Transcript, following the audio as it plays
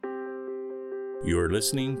You are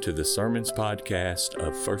listening to the Sermons Podcast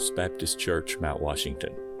of First Baptist Church, Mount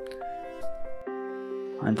Washington.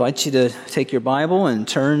 I invite you to take your Bible and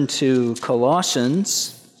turn to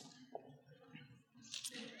Colossians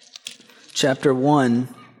chapter 1.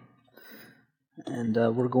 And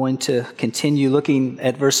we're going to continue looking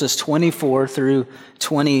at verses 24 through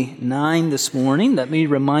 29 this morning. Let me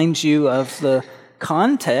remind you of the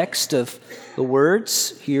context of the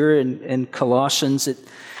words here in Colossians. It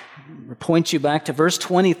points you back to verse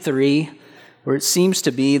 23, where it seems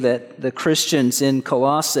to be that the Christians in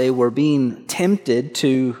Colossae were being tempted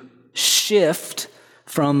to shift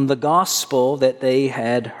from the gospel that they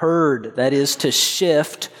had heard. That is, to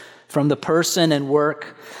shift from the person and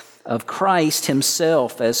work of Christ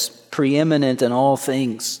himself as preeminent in all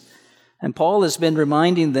things. And Paul has been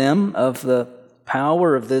reminding them of the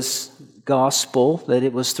power of this gospel, that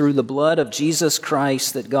it was through the blood of Jesus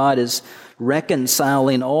Christ that God is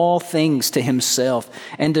reconciling all things to himself.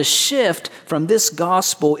 And to shift from this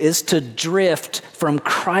gospel is to drift from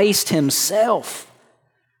Christ himself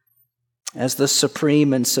as the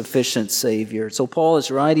supreme and sufficient Savior. So Paul is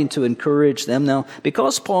writing to encourage them. Now,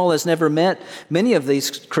 because Paul has never met many of these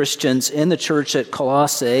Christians in the church at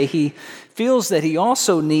Colossae, he feels that he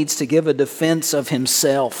also needs to give a defense of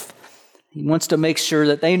himself. He wants to make sure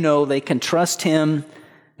that they know they can trust him,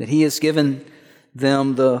 that he has given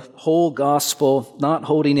them the whole gospel, not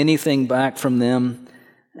holding anything back from them.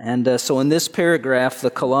 And so in this paragraph, the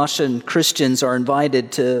Colossian Christians are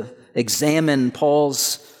invited to examine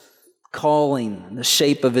Paul's calling, the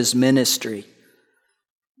shape of his ministry.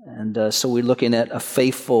 And so we're looking at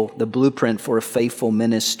the blueprint for a faithful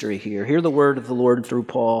ministry here. Hear the word of the Lord through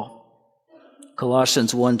Paul.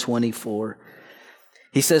 Colossians 1:24.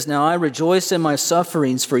 He says, "Now I rejoice in my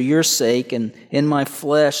sufferings for your sake, and in my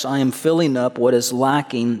flesh I am filling up what is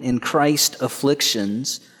lacking in Christ's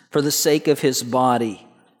afflictions for the sake of his body,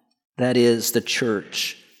 that is, the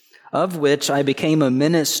church, of which I became a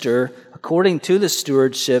minister according to the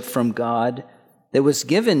stewardship from God that was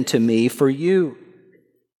given to me for you,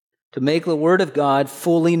 to make the word of God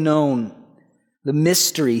fully known, the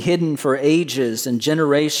mystery hidden for ages and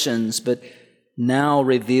generations, but now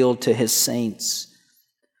revealed to his saints.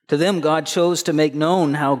 To them God chose to make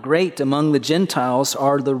known how great among the Gentiles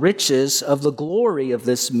are the riches of the glory of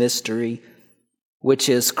this mystery, which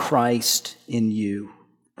is Christ in you,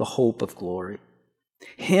 the hope of glory.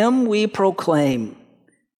 Him we proclaim,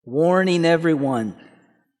 warning everyone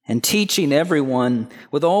and teaching everyone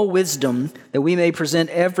with all wisdom, that we may present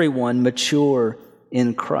everyone mature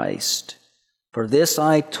in Christ. For this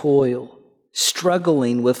I toil,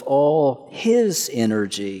 struggling with all his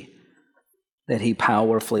energy, that he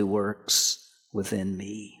powerfully works within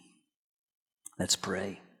me." Let's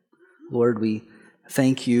pray. Lord, we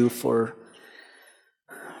thank you for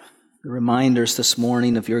the reminders this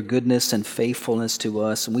morning of your goodness and faithfulness to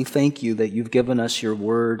us. And we thank you that you've given us your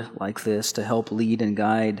word like this to help lead and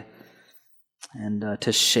guide and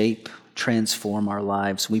to shape, transform our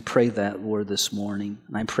lives. We pray that, Lord, this morning.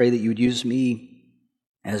 And I pray that you would use me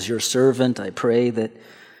as your servant. I pray that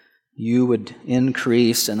you would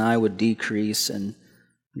increase and I would decrease, and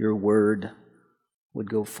your word would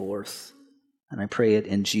go forth. And I pray it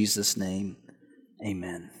in Jesus' name.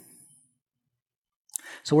 Amen.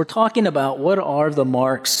 So we're talking about what are the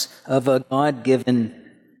marks of a God-given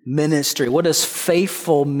ministry. What does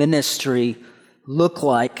faithful ministry look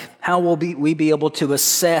like? How will we be able to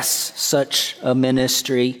assess such a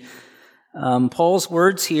ministry? Paul's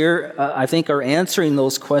words here, I think, are answering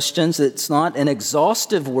those questions. It's not an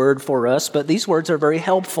exhaustive word for us, but these words are very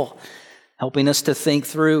helpful, helping us to think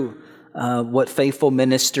through what faithful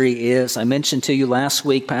ministry is. I mentioned to you last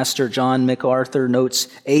week, Pastor John MacArthur notes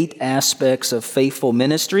 8 aspects of faithful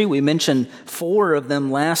ministry. We mentioned 4 of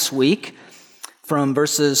them last week, from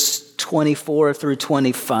verses 24 through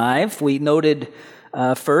 25. We noted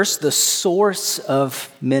first the source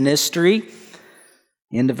of ministry.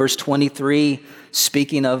 Into verse 23,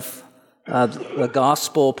 speaking of the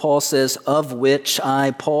gospel, Paul says, "Of which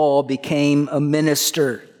I, Paul, became a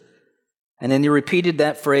minister." And then he repeated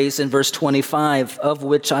that phrase in verse 25, "Of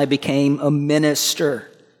which I became a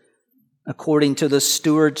minister, according to the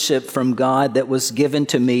stewardship from God that was given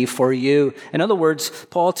to me for you." In other words,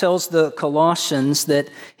 Paul tells the Colossians that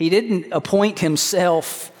he didn't appoint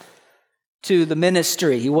himself to the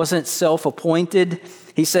ministry. He wasn't self-appointed.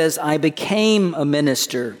 He says, "I became a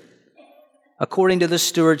minister according to the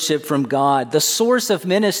stewardship from God." The source of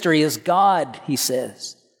ministry is God, he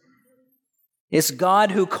says. It's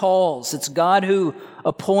God who calls. It's God who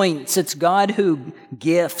appoints. It's God who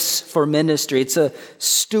gifts for ministry. It's a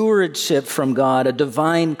stewardship from God, a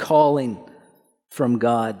divine calling from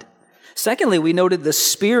God. Secondly, we noted the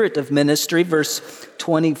spirit of ministry, verse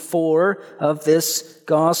 24 of this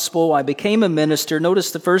gospel. I became a minister.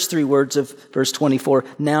 Notice the first three words of verse 24.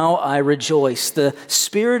 Now I rejoice. The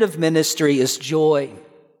spirit of ministry is joy.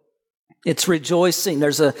 It's rejoicing.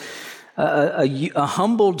 There's a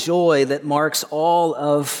humble joy that marks all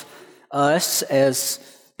of us as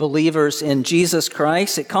believers in Jesus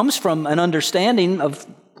Christ. It comes from an understanding of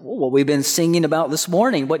what we've been singing about this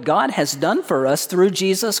morning, what God has done for us through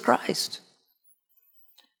Jesus Christ.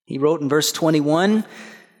 He wrote in verse 21,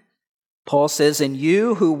 Paul says, "And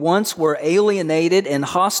you who once were alienated and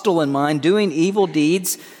hostile in mind, doing evil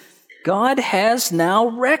deeds, God has now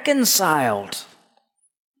reconciled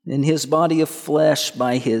in his body of flesh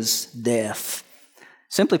by his death."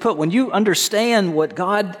 Simply put, when you understand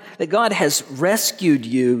that God has rescued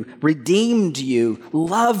you, redeemed you,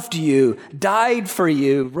 loved you, died for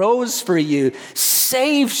you, rose for you,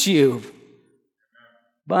 saves you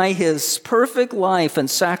by his perfect life and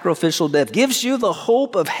sacrificial death, gives you the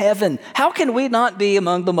hope of heaven, how can we not be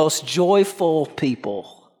among the most joyful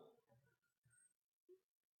people?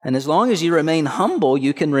 And as long as you remain humble,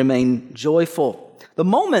 you can remain joyful. The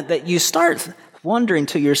moment that you start wondering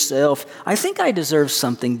to yourself, I think I deserve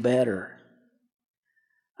something better.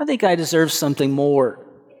 I think I deserve something more.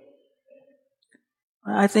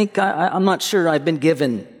 I think I'm not sure I've been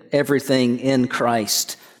given everything in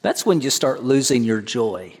Christ. That's when you start losing your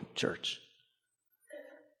joy, church.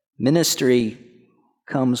 Ministry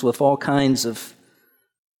comes with all kinds of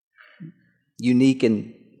unique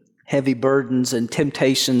and heavy burdens and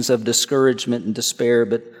temptations of discouragement and despair,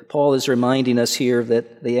 but Paul is reminding us here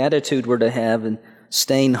that the attitude we're to have in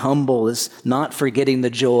staying humble is not forgetting the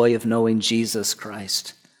joy of knowing Jesus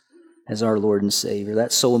Christ as our Lord and Savior.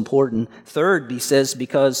 That's so important. Third, he says,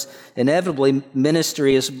 because inevitably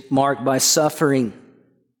ministry is marked by suffering.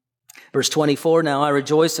 Verse 24, now I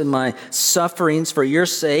rejoice in my sufferings for your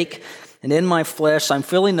sake, and in my flesh I'm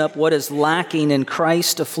filling up what is lacking in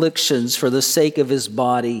Christ's afflictions for the sake of his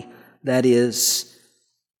body, that is,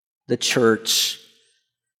 the church.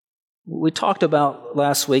 We talked about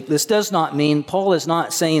last week, this does not mean, Paul is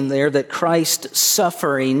not saying there that Christ's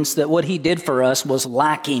sufferings, that what he did for us was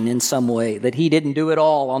lacking in some way, that he didn't do it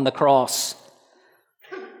all on the cross.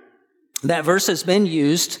 That verse has been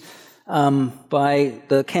used by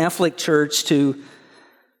the Catholic Church to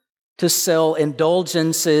sell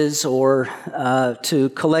indulgences or to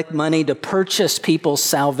collect money to purchase people's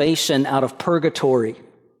salvation out of purgatory,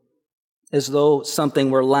 as though something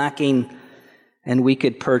were lacking and we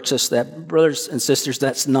could purchase that. Brothers and sisters,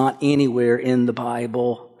 that's not anywhere in the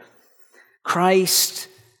Bible. Christ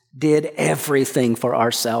did everything for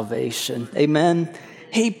our salvation. Amen?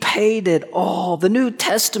 He paid it all. The New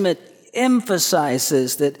Testament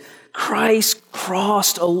emphasizes that Christ's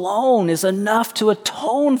cross alone is enough to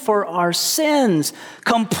atone for our sins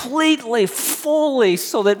completely, fully,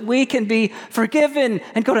 so that we can be forgiven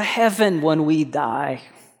and go to heaven when we die.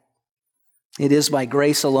 It is by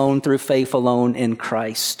grace alone, through faith alone, in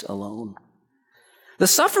Christ alone. The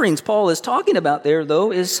sufferings Paul is talking about there,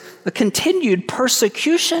 though, is the continued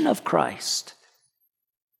persecution of Christ.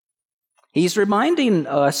 He's reminding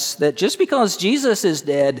us that just because Jesus is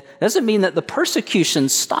dead doesn't mean that the persecution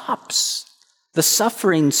stops. The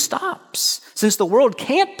suffering stops. Since the world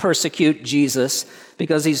can't persecute Jesus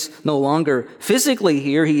because he's no longer physically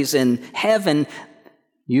here, he's in heaven,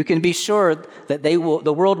 you can be sure that the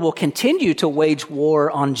world will continue to wage war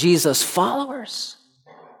on Jesus' followers,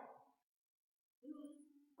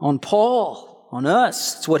 on Paul, on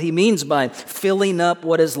us. It's what he means by filling up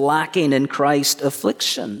what is lacking in Christ's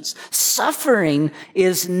afflictions. Suffering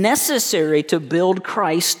is necessary to build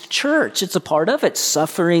Christ's church. It's a part of it.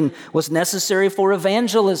 Suffering was necessary for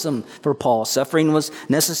evangelism for Paul. Suffering was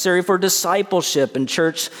necessary for discipleship and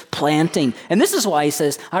church planting. And this is why he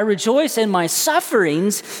says, I rejoice in my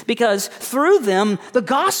sufferings, because through them the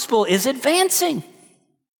gospel is advancing.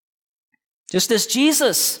 Just as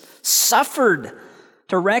Jesus suffered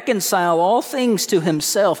to reconcile all things to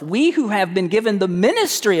himself, we who have been given the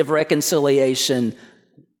ministry of reconciliation,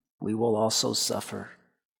 we will also suffer,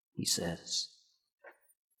 he says.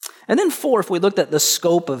 And then fourth, we looked at the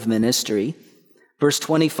scope of ministry. Verse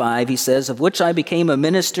 25, he says, of which I became a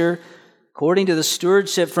minister according to the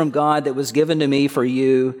stewardship from God that was given to me for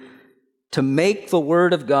you, to make the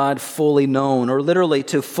word of God fully known, or literally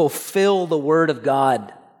to fulfill the word of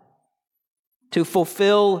God, to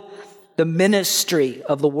fulfill the ministry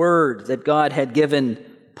of the word that God had given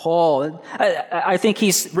Paul. I think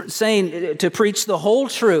he's saying to preach the whole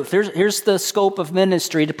truth. Here's the scope of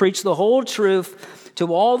ministry, to preach the whole truth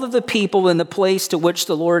to all of the people in the place to which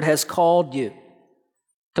the Lord has called you,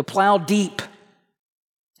 to plow deep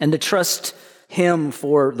and to trust Him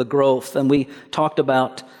for the growth. And we talked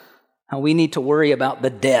about how we need to worry about the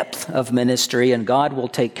depth of ministry, and God will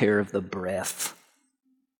take care of the breadth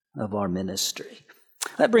of our ministry.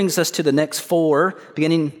 That brings us to the next four,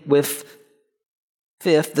 beginning with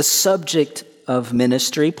fifth, the subject of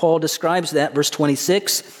ministry. Paul describes that, verse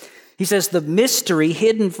 26. He says, the mystery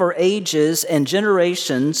hidden for ages and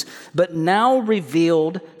generations, but now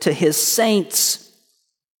revealed to His saints.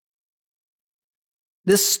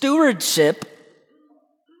 The stewardship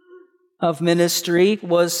of ministry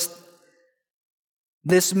was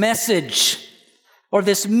this message, or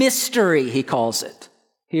this mystery, he calls it,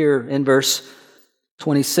 here in verse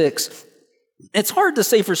 26. It's hard to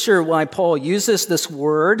say for sure why Paul uses this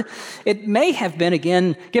word. It may have been,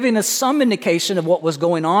 again, giving us some indication of what was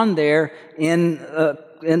going on there in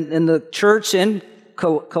the church in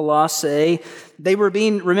Colossae. They were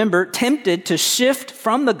being, remember, tempted to shift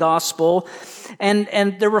from the gospel,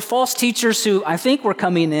 and there were false teachers who I think were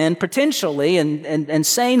coming in potentially and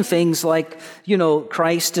saying things like,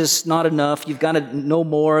 Christ is not enough. You've got to know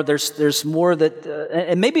more. There's more that,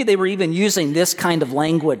 and maybe they were even using this kind of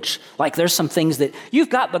language, like there's some things that you've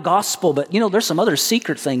got the gospel, but there's some other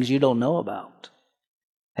secret things you don't know about,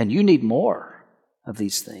 and you need more of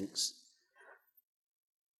these things.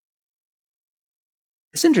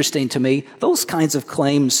 It's interesting to me, those kinds of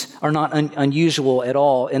claims are not unusual at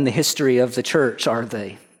all in the history of the church, are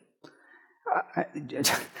they?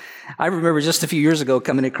 I remember just a few years ago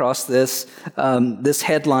coming across this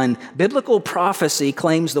headline, Biblical Prophecy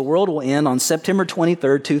Claims the World Will End on September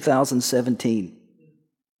 23rd, 2017.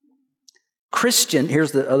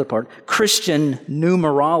 Here's the other part, Christian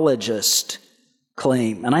numerologist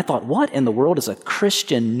claim. And I thought, what in the world is a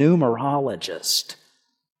Christian numerologist?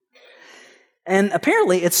 And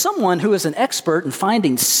apparently it's someone who is an expert in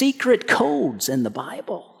finding secret codes in the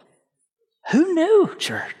Bible. Who knew,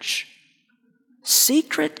 church?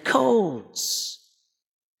 Secret codes.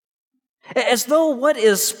 As though what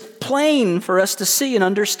is plain for us to see and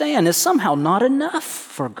understand is somehow not enough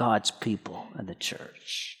for God's people in the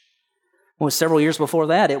church. Well, several years before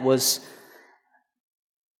that, it was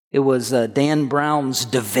Dan Brown's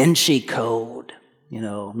Da Vinci Code.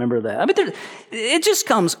 Remember that? I mean, it just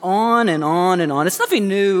comes on and on and on. It's nothing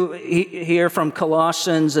new here from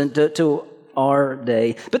Colossians and to our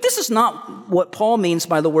day. But this is not what Paul means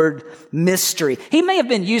by the word mystery. He may have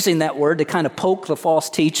been using that word to kind of poke the false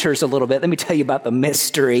teachers a little bit. Let me tell you about the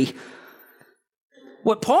mystery.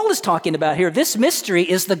 What Paul is talking about here, this mystery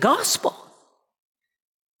is the gospel.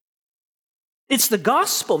 It's the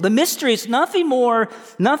gospel. The mystery is nothing more,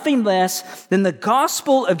 nothing less than the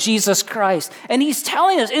gospel of Jesus Christ. And he's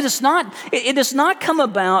telling us it does not come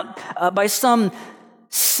about by some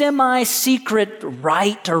semi-secret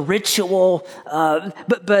rite or ritual,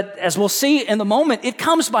 but as we'll see in the moment, it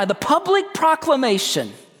comes by the public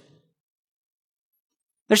proclamation.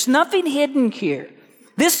 There's nothing hidden here.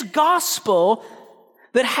 This gospel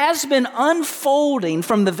that has been unfolding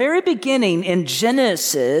from the very beginning in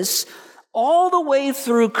Genesis all the way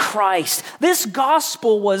through Christ. This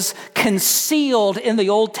gospel was concealed in the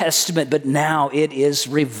Old Testament, but now it is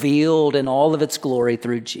revealed in all of its glory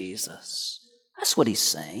through Jesus. That's what he's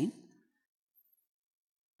saying.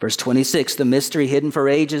 Verse 26, the mystery hidden for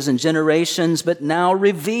ages and generations, but now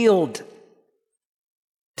revealed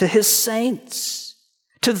to His saints.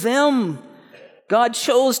 To them, God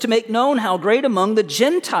chose to make known how great among the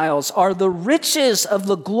Gentiles are the riches of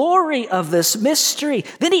the glory of this mystery.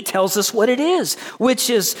 Then he tells us what it is, which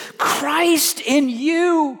is Christ in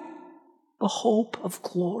you, the hope of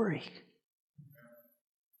glory.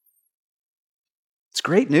 It's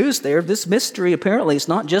great news there. This mystery apparently is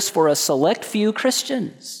not just for a select few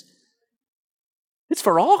Christians. It's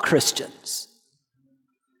for all Christians.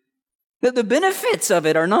 That the benefits of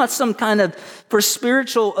it are not some kind of for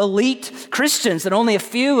spiritual elite Christians that only a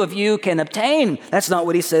few of you can obtain. That's not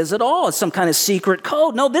what he says at all. It's some kind of secret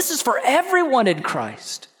code. No, this is for everyone in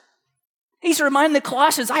Christ. He's reminding the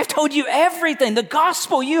Colossians, I've told you everything. The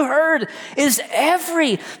gospel you heard is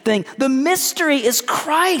everything. The mystery is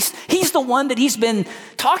Christ. He's the one that he's been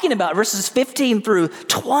talking about, verses 15 through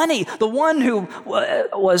 20. The one who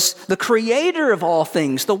was the creator of all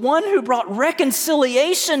things. The one who brought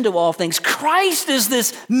reconciliation to all things. Christ is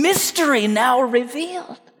this mystery now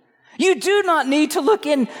revealed. You do not need to look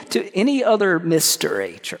into any other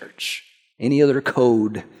mystery, church, any other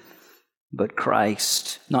code. But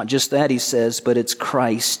Christ. Not just that, he says, but it's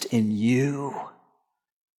Christ in you.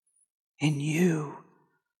 In you.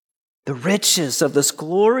 the riches of this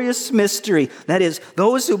glorious mystery. That is,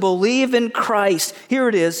 those who believe in Christ. Here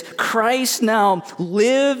it is. Christ now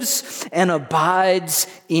lives and abides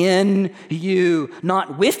in you.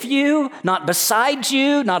 Not with you, not beside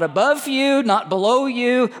you, not above you, not below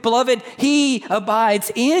you. Beloved, he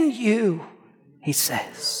abides in you, he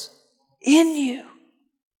says. In you.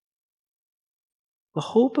 The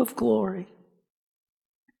hope of glory.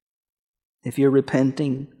 If you're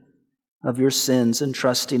repenting of your sins and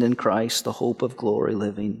trusting in Christ, the hope of glory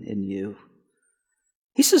living in you.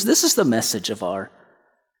 He says this is the message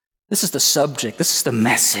this is the subject, this is the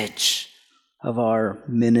message of our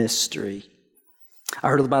ministry. I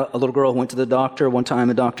heard about a little girl who went to the doctor one time.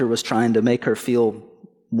 The doctor was trying to make her feel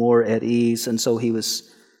more at ease, and so he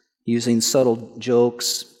was using subtle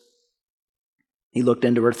jokes. He looked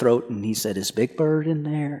into her throat and he said, "Is Big Bird in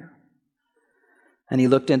there?" And he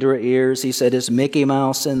looked into her ears. He said, "Is Mickey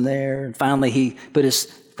Mouse in there?" And finally he put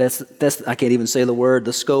I can't even say the word,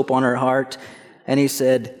 the scope on her heart. And he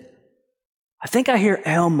said, "I think I hear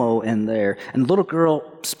Elmo in there." And the little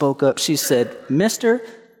girl spoke up. She said, "Mister,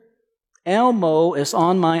 Elmo is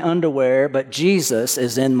on my underwear, but Jesus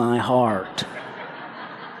is in my heart."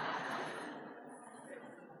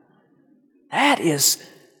 That is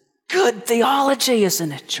good theology,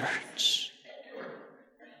 isn't it, church?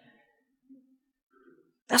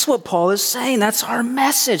 That's what Paul is saying. That's our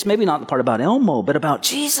message. Maybe not the part about Elmo, but about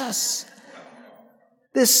Jesus.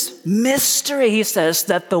 This mystery, he says,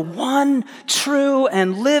 that the one true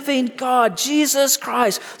and living God, Jesus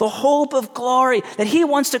Christ, the hope of glory, that he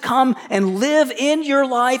wants to come and live in your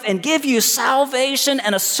life and give you salvation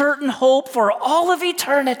and a certain hope for all of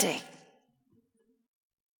eternity.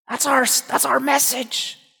 That's our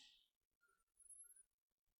message.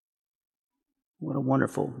 What a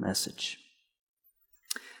wonderful message.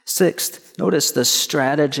 Sixth, notice the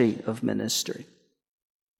strategy of ministry.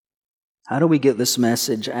 How do we get this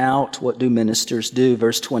message out? What do ministers do?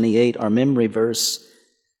 Verse 28, our memory verse,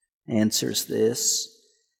 answers this.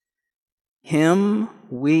 Him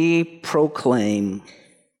we proclaim,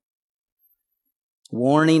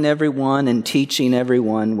 warning everyone and teaching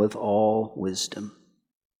everyone with all wisdom.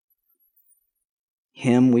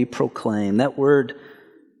 Him we proclaim. That word,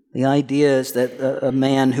 the idea is that a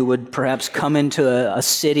man who would perhaps come into a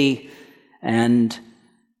city and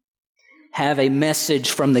have a message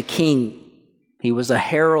from the king. He was a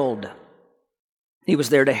herald. He was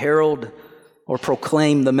there to herald or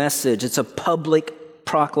proclaim the message. It's a public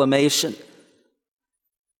proclamation.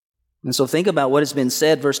 And so think about what has been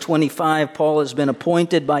said. Verse 25, Paul has been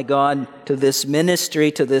appointed by God to this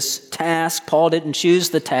ministry, to this task. Paul didn't choose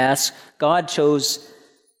the task. God chose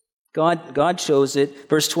it.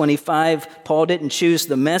 Verse 25, Paul didn't choose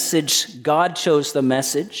the message. God chose the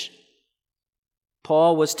message.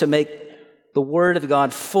 Paul was to make the word of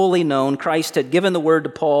God fully known. Christ had given the word to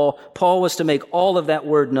Paul. Paul was to make all of that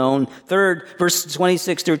word known. Third, verses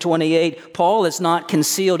 26 through 28, Paul has not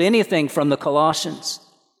concealed anything from the Colossians.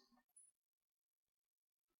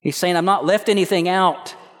 He's saying, I've not left anything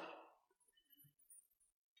out.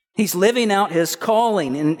 He's living out his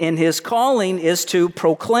calling, and his calling is to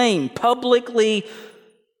publicly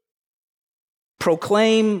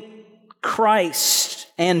proclaim Christ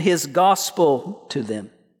and his gospel to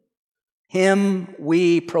them. Him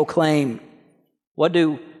we proclaim. What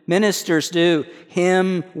do ministers do?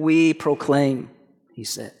 Him we proclaim, he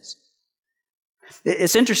says.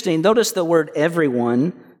 It's interesting. Notice the word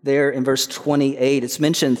everyone there in verse 28. It's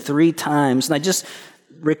mentioned 3 times. And I just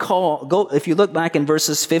recall, if you look back in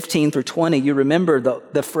verses 15 through 20, you remember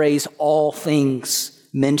the phrase all things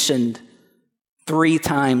mentioned 3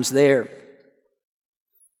 times there.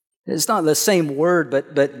 It's not the same word,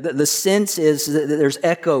 but the sense is that there's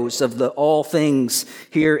echoes of the all things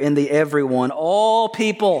here in the everyone. All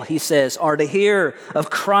people, he says, are to hear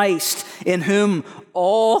of Christ, in whom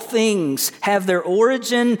all things have their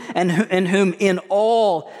origin and whom in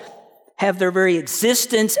all have their very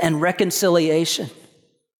existence and reconciliation.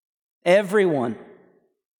 Everyone,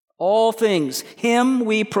 all things, him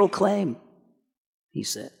we proclaim, he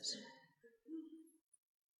says.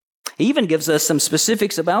 He even gives us some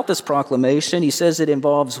specifics about this proclamation. He says it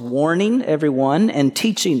involves warning everyone and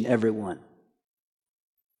teaching everyone.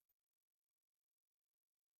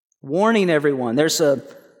 Warning everyone.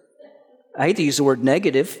 I hate to use the word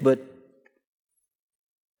negative, but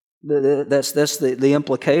that's the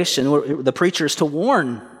implication. The preacher is to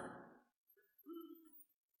warn.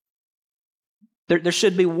 There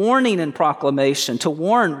should be warning in proclamation. To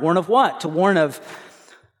warn of what? To warn of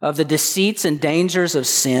the deceits and dangers of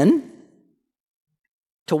sin.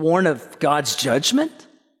 To warn of God's judgment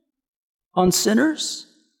on sinners.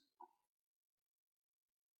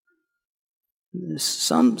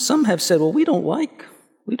 Some have said, well, we don't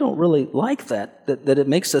really like that it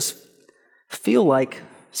makes us feel like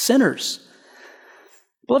sinners.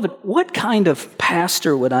 Beloved, what kind of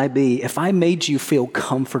pastor would I be if I made you feel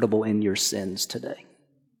comfortable in your sins today?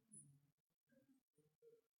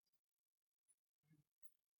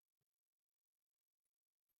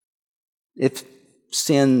 If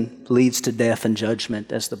sin leads to death and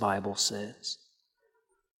judgment, as the Bible says,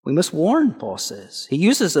 we must warn, Paul says. He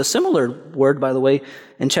uses a similar word, by the way,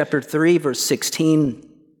 in chapter 3, verse 16.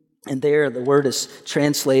 And there the word is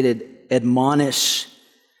translated admonish.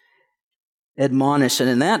 Admonish. And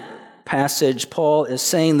in that passage, Paul is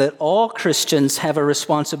saying that all Christians have a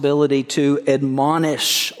responsibility to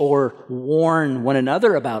admonish or warn one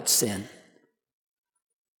another about sin.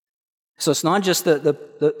 So it's not just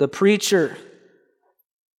the preacher.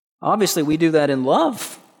 Obviously, we do that in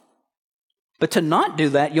love. But to not do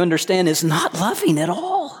that, you understand, is not loving at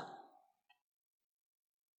all.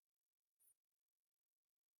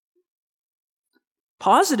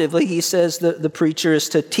 Positively, he says that the preacher is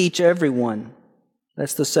to teach everyone.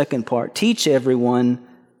 That's the second part. Teach everyone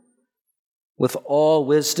with all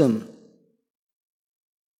wisdom.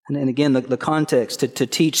 And again, the context, to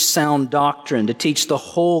teach sound doctrine, to teach the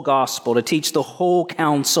whole gospel, to teach the whole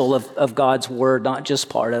counsel of God's word, not just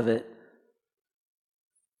part of it.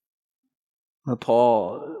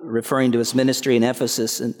 Paul, referring to his ministry in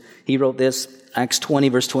Ephesus, and he wrote this, Acts 20,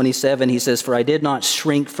 verse 27, he says, "For I did not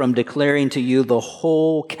shrink from declaring to you the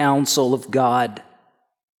whole counsel of God."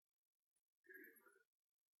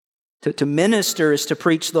 To minister is to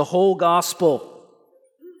preach the whole gospel.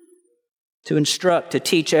 To instruct, to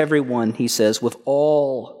teach everyone, he says, with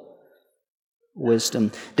all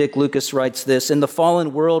wisdom. Dick Lucas writes this, "In the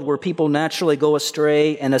fallen world where people naturally go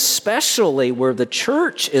astray, and especially where the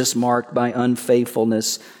church is marked by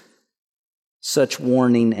unfaithfulness, such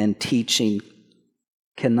warning and teaching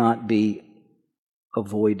cannot be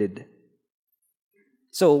avoided."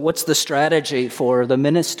 So what's the strategy for the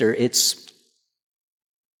minister? It's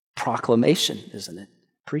proclamation, isn't it?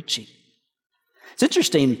 Preaching. It's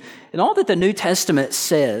interesting, in all that the New Testament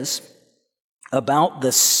says about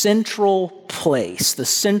the central place, the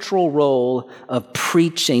central role of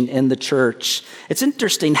preaching in the church, it's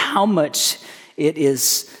interesting how much it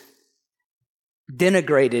is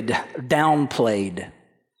denigrated, downplayed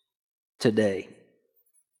today.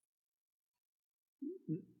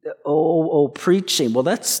 Preaching. Well,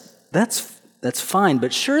 that's fine,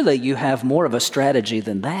 but surely you have more of a strategy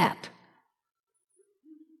than that.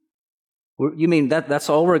 You mean that's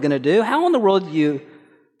all we're going to do? How in the world do you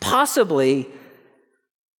possibly,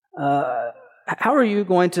 how are you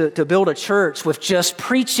going to build a church with just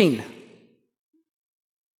preaching?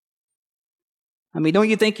 I mean, don't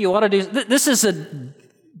you think you ought to do, this is a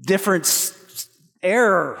different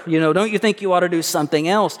error, don't you think you ought to do something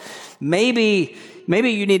else? Maybe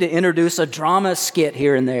you need to introduce a drama skit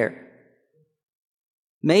here and there.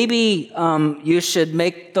 Maybe you should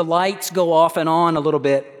make the lights go off and on a little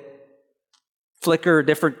bit, flicker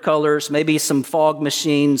different colors, maybe some fog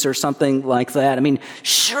machines or something like that. I mean,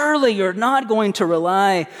 surely you're not going to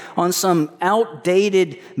rely on some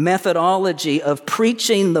outdated methodology of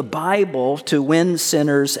preaching the Bible to win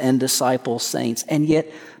sinners and disciple saints. And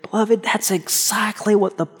yet, beloved, that's exactly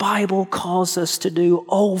what the Bible calls us to do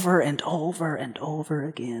over and over and over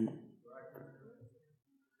again.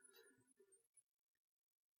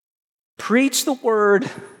 Preach the word.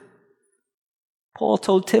 Paul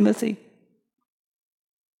told Timothy,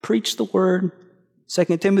 preach the word.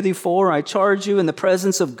 2 Timothy 4, "I charge you in the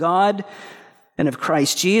presence of God and of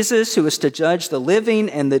Christ Jesus, who is to judge the living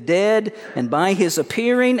and the dead, and by his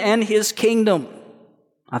appearing and his kingdom."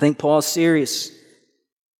 I think Paul's serious.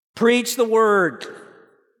 Preach the word.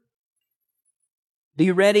 Be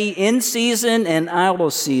ready in season and out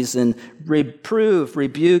of season. Reprove,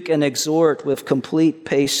 rebuke, and exhort with complete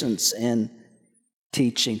patience and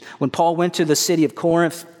teaching. When Paul went to the city of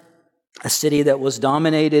Corinth, a city that was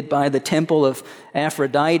dominated by the temple of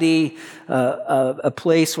Aphrodite, a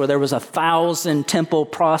place where there was 1,000 temple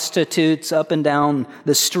prostitutes up and down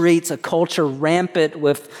the streets, a culture rampant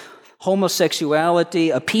with homosexuality,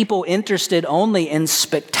 a people interested only in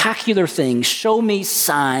spectacular things, show me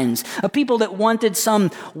signs, a people that wanted some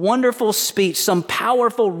wonderful speech, some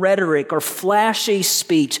powerful rhetoric or flashy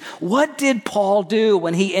speech. What did Paul do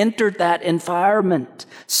when he entered that environment?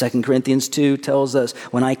 2 Corinthians 2 tells us,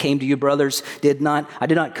 "When I came to you, brothers, I did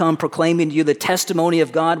not come proclaiming to you the testimony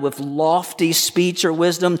of God with lofty speech or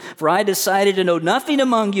wisdom, for I decided to know nothing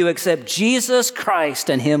among you except Jesus Christ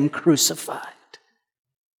and him crucified."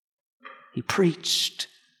 He preached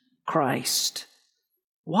Christ.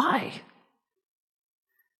 Why?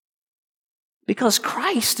 Because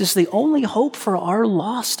Christ is the only hope for our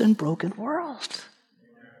lost and broken world.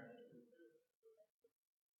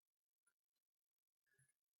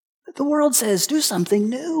 The world says, do something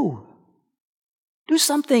new. Do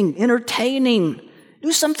something entertaining.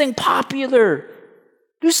 Do something popular.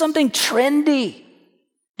 Do something trendy.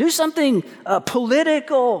 Do something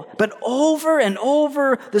political. But over and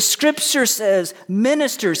over, the Scripture says,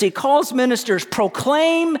 ministers, he calls ministers,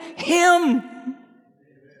 proclaim Him.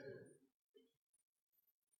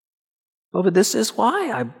 But this is why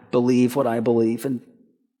I believe what I believe and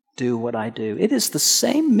do what I do. It is the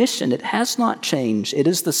same mission. It has not changed. It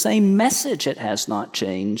is the same message. It has not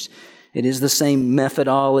changed. It is the same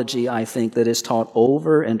methodology, I think, that is taught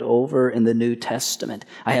over and over in the New Testament.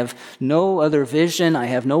 I have no other vision. I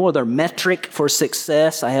have no other metric for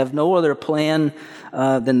success. I have no other plan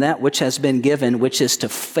than that which has been given, which is to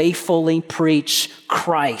faithfully preach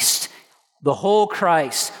Christ, the whole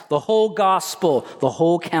gospel, the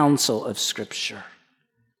whole counsel of Scripture.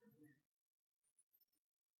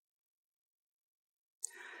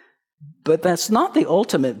 But that's not the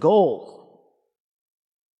ultimate goal.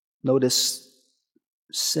 Notice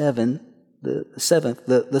the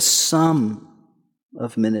sum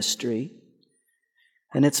of ministry.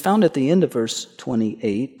 And it's found at the end of verse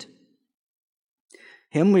 28.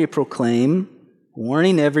 Him we proclaim,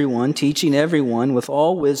 warning everyone, teaching everyone with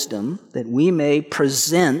all wisdom, that we may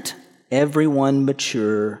present everyone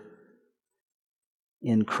mature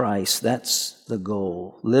in Christ. That's the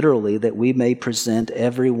goal. Literally, that we may present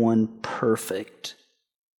everyone perfect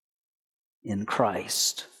in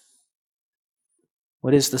Christ.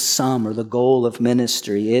 What is the sum or the goal of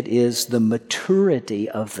ministry? It is the maturity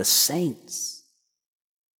of the saints.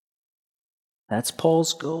 That's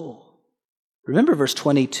Paul's goal. Remember verse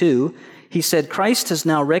 22, he said, Christ has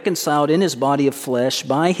now reconciled in his body of flesh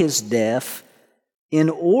by his death in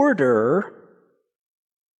order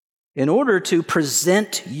to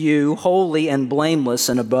present you holy and blameless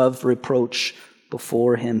and above reproach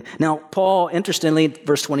before him. Now, Paul, interestingly,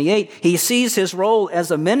 verse 28, he sees his role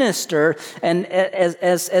as a minister and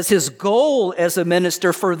as his goal as a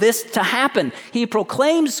minister for this to happen. He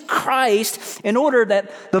proclaims Christ in order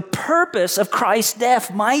that the purpose of Christ's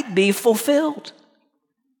death might be fulfilled.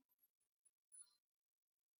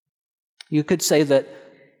 You could say that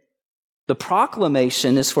the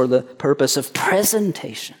proclamation is for the purpose of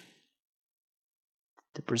presentation,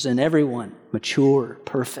 to present everyone mature,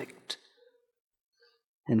 perfect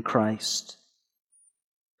in Christ.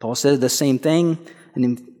 Paul said the same thing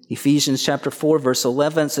in Ephesians chapter 4, verse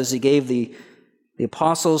 11. It says he gave the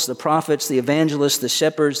apostles, the prophets, the evangelists, the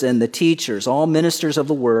shepherds, and the teachers, all ministers of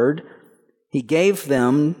the word. He gave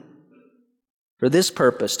them for this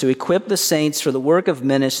purpose, to equip the saints for the work of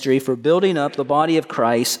ministry, for building up the body of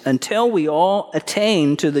Christ, until we all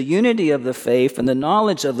attain to the unity of the faith and the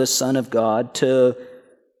knowledge of the Son of God, to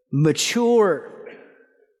mature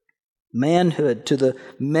manhood, to the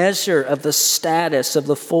measure of the status of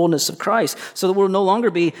the fullness of Christ, so that we'll no longer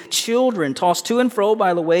be children tossed to and fro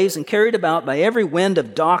by the waves and carried about by every wind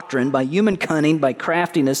of doctrine, by human cunning, by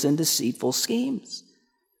craftiness and deceitful schemes.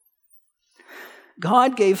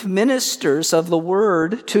 God gave ministers of the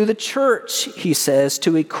word to the church, he says,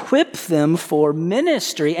 to equip them for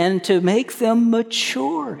ministry and to make them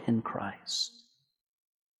mature in Christ.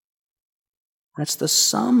 That's the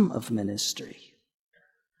sum of ministry.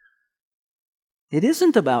 It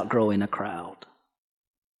isn't about growing a crowd.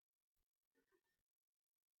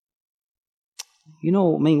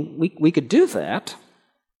 We could do that.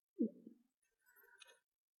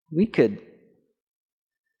 We could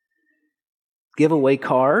give away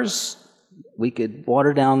cars. We could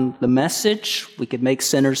water down the message. We could make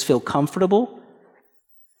sinners feel comfortable.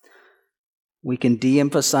 We can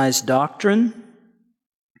de-emphasize doctrine.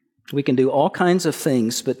 We can do all kinds of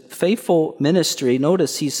things, but faithful ministry,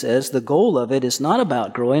 notice he says, the goal of it is not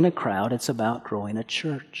about growing a crowd, it's about growing a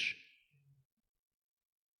church.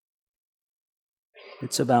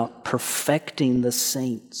 It's about perfecting the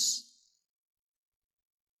saints,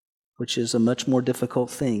 which is a much more difficult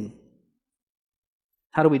thing.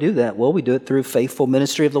 How do we do that? Well, we do it through faithful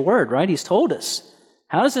ministry of the word, right? He's told us.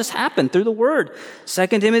 How does this happen? Through the word.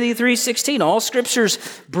 2 Timothy 3:16, all scriptures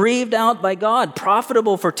breathed out by God,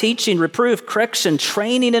 profitable for teaching, reproof, correction,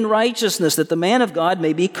 training in righteousness, that the man of God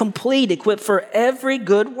may be complete, equipped for every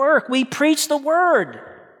good work. We preach the word.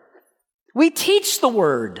 We teach the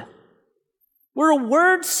word. We're a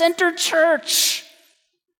word-centered church.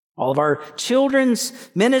 All of our children's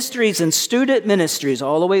ministries and student ministries,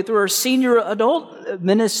 all the way through our senior adult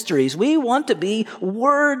ministries, we want to be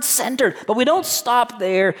word-centered. But we don't stop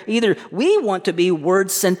there either. We want to be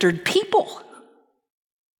word-centered people.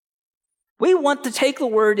 We want to take the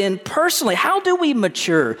word in personally. How do we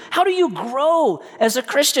mature? How do you grow as a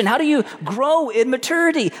Christian? How do you grow in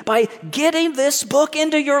maturity? By getting this book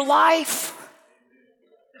into your life.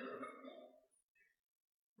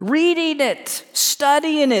 Reading it,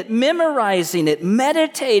 studying it, memorizing it,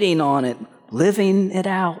 meditating on it, living it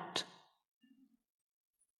out.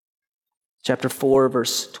 Chapter 4,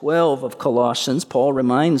 verse 12 of Colossians, Paul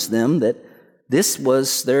reminds them that this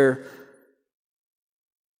was their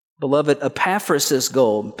beloved Epaphras'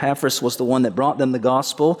 goal. Epaphras was the one that brought them the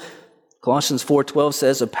gospel. Colossians 4:12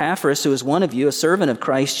 says, Epaphras, who is one of you, a servant of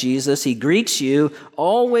Christ Jesus, he greets you,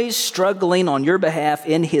 always struggling on your behalf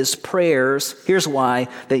in his prayers. Here's why,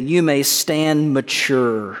 that you may stand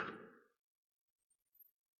mature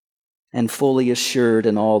and fully assured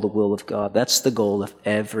in all the will of God. That's the goal of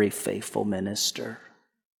every faithful minister.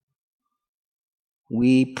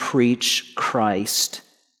 We preach Christ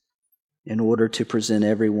in order to present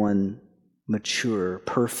everyone mature,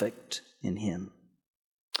 perfect in him.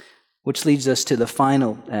 Which leads us to the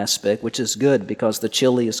final aspect, which is good because the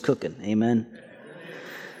chili is cooking. Amen.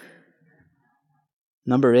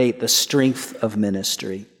 Number 8, the strength of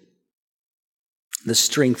ministry. The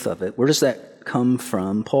strength of it. Where does that come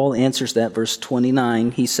from? Paul answers that, verse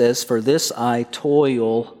 29. He says, "For this I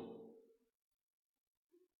toil,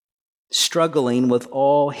 struggling with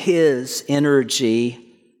all his energy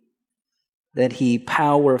that he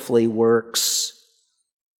powerfully works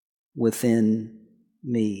within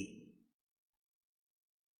me."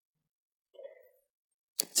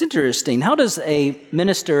 It's interesting. How does a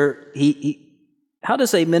minister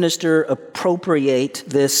appropriate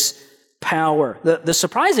this power? The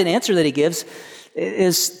surprising answer that he gives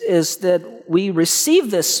is that we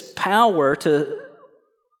receive this power to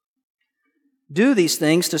do these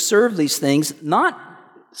things, to serve these things, not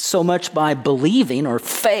so much by believing or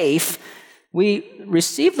faith. We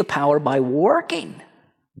receive the power by working.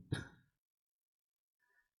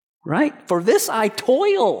 Right? For this I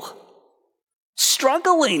toil,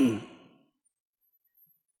 struggling.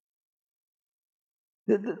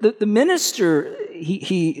 The minister,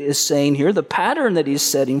 he is saying here, the pattern that he's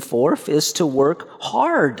setting forth is to work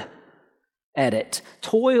hard at it.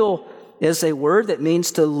 Toil is a word that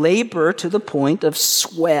means to labor to the point of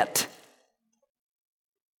sweat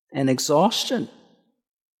and exhaustion.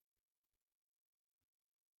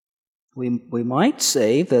 We might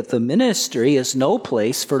say that the ministry is no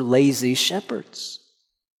place for lazy shepherds.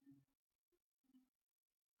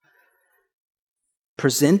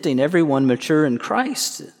 Presenting everyone mature in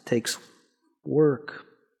Christ takes work.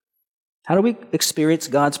 How do we experience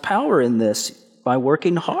God's power in this? By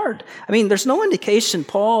working hard. I mean, there's no indication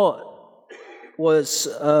Paul was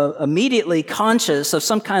immediately conscious of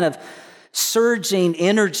some kind of surging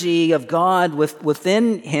energy of God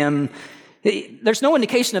within him. There's no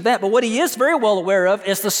indication of that, but what he is very well aware of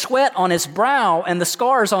is the sweat on his brow and the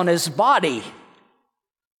scars on his body.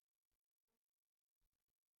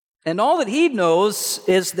 And all that he knows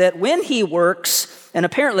is that when he works, and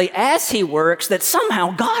apparently as he works, that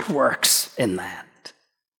somehow God works in that.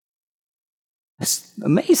 It's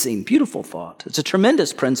amazing, beautiful thought. It's a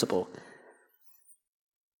tremendous principle.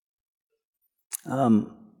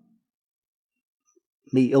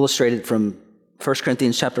 Me illustrated from 1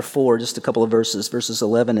 Corinthians chapter 4, just a couple of verses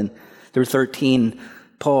 11 and through 13.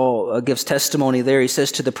 Paul gives testimony there. He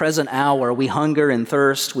says, "To the present hour we hunger and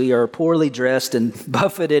thirst. We are poorly dressed and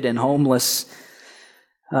buffeted and homeless."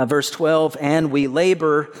 Verse 12, "And we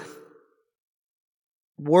labor,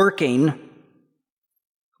 working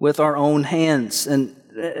with our own hands." And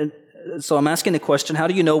so I'm asking the question, how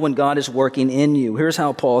do you know when God is working in you? Here's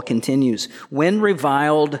how Paul continues. "When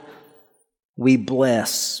reviled, we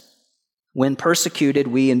bless. When persecuted,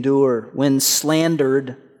 we endure. When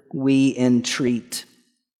slandered, we entreat."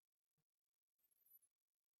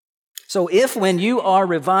 So if when you are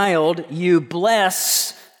reviled, you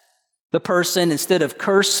bless the person instead of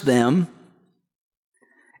curse them,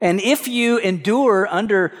 and if you endure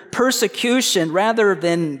under persecution rather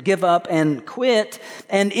than give up and quit,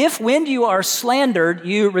 and if when you are slandered,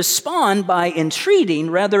 you respond by entreating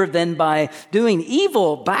rather than by doing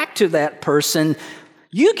evil back to that person,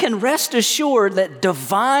 you can rest assured that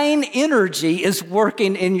divine energy is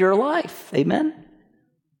working in your life. Amen?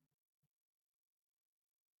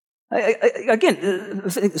 Again,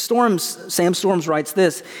 Sam Storms writes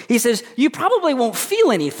this. He says, you probably won't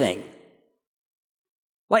feel anything.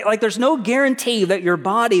 Like there's no guarantee that your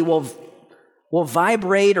body will will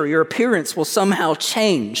vibrate or your appearance will somehow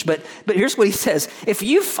change. But here's what he says. If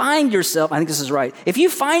you find yourself, I think this is right, if you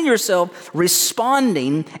find yourself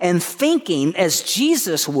responding and thinking as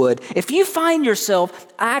Jesus would, if you find yourself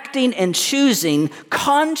acting and choosing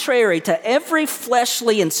contrary to every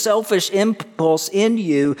fleshly and selfish impulse in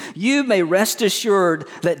you, you may rest assured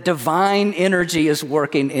that divine energy is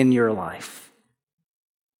working in your life.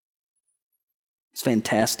 It's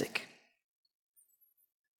fantastic.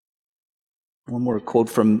 One more quote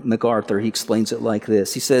from MacArthur. He explains it like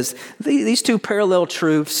this. He says, these two parallel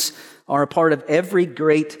truths are a part of every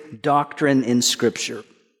great doctrine in Scripture.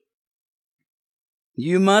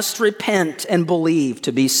 You must repent and believe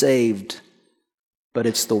to be saved, but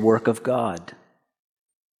it's the work of God.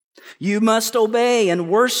 You must obey and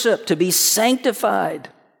worship to be sanctified,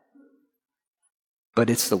 but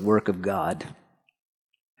it's the work of God.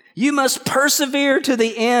 You must persevere to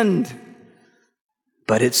the end,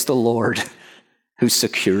 but it's the Lord who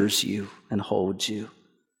secures you and holds you.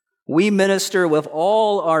 We minister with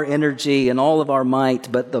all our energy and all of our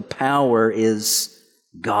might, but the power is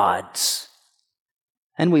God's.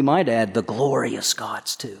 And we might add the glorious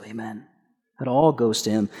God's too, amen. It all goes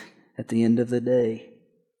to Him at the end of the day.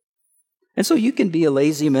 And so you can be a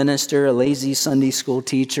lazy minister, a lazy Sunday school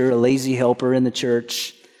teacher, a lazy helper in the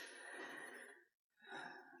church,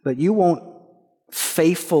 but you won't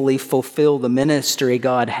faithfully fulfill the ministry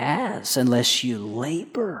God has unless you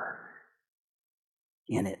labor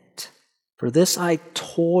in it. For this I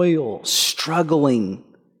toil, struggling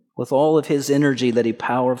with all of His energy that He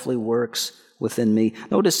powerfully works within me.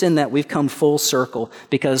 Notice in that we've come full circle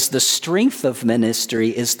because the strength of ministry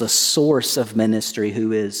is the source of ministry,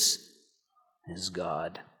 who is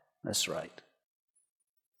God. That's right.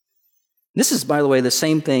 This is, by the way, the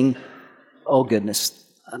same thing. Oh, goodness.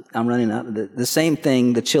 I'm running out. The same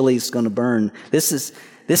thing the chili's going to burn. This is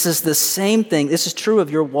the same thing. This is true of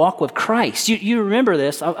your walk with Christ. You remember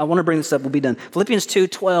this. I want to bring this up. We'll be done. Philippians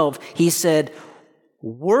 2:12, he said,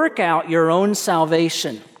 work out your own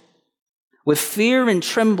salvation with fear and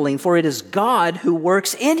trembling, for it is God who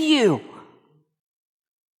works in you,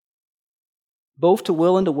 both to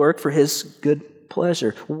will and to work for His good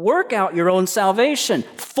pleasure. Work out your own salvation,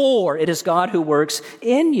 for it is God who works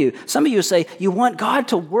in you. Some of you say, you want God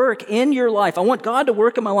to work in your life. I want God to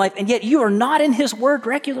work in my life, and yet you are not in His Word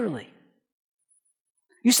regularly.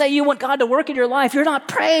 You say you want God to work in your life. You're not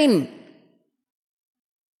praying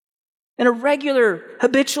in a regular,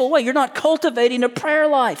 habitual way. You're not cultivating a prayer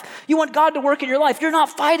life. You want God to work in your life. You're not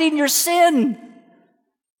fighting your sin.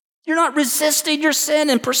 You're not resisting your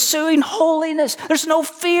sin and pursuing holiness. There's no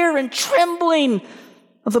fear and trembling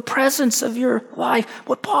of the presence of your life.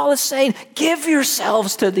 What Paul is saying, give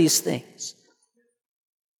yourselves to these things.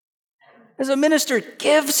 As a minister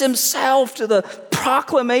gives himself to the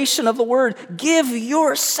proclamation of the Word, give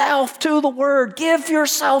yourself to the Word. Give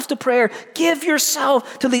yourself to prayer. Give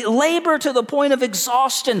yourself to the labor to the point of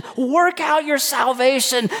exhaustion. Work out your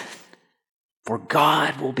salvation, for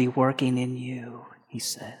God will be working in you, he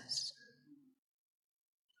says.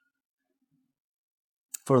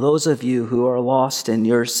 For those of you who are lost in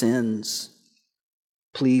your sins,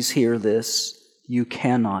 please hear this. You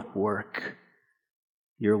cannot work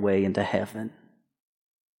your way into heaven.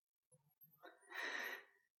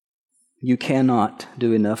 You cannot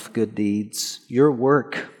do enough good deeds. Your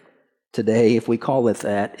work today, if we call it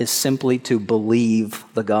that, is simply to believe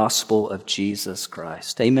the gospel of Jesus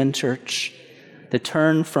Christ. Amen, church? To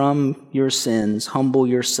turn from your sins, humble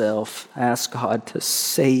yourself, ask God to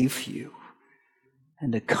save you,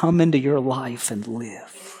 and to come into your life and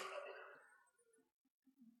live.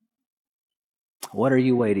 What are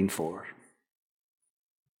you waiting for?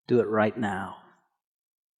 Do it right now.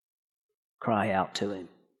 Cry out to Him.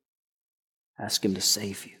 Ask Him to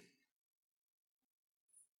save you.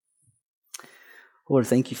 Lord,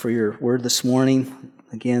 thank you for your word this morning.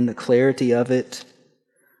 Again, the clarity of it.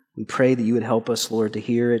 We pray that you would help us, Lord, to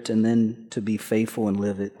hear it and then to be faithful and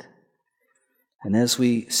live it. And as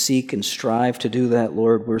we seek and strive to do that,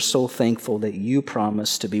 Lord, we're so thankful that you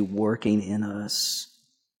promise to be working in us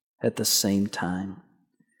at the same time.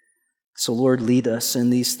 So, Lord, lead us in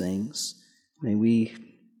these things. May we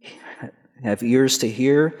have ears to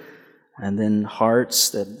hear, and then hearts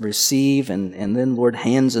that receive, and then, Lord,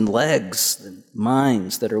 hands and legs, and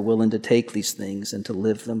minds that are willing to take these things and to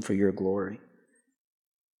live them for your glory.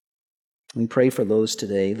 We pray for those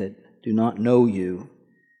today that do not know you,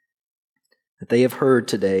 that they have heard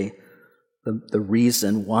today the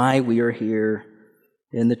reason why we are here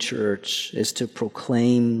in the church is to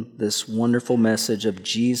proclaim this wonderful message of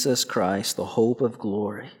Jesus Christ, the hope of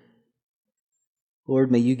glory.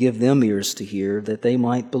 Lord, may you give them ears to hear that they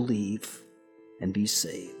might believe and be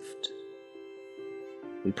saved.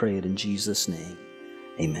 We pray it in Jesus' name.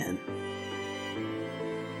 Amen.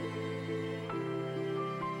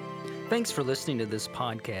 Thanks for listening to this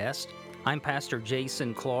podcast. I'm Pastor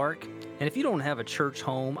Jason Clark, and if you don't have a church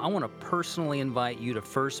home, I want to personally invite you to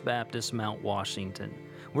First Baptist Mount Washington.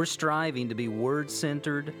 We're striving to be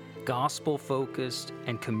word-centered, gospel-focused,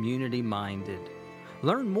 and community-minded.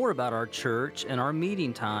 Learn more about our church and our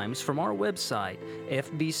meeting times from our website,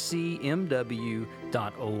 fbcmw.org.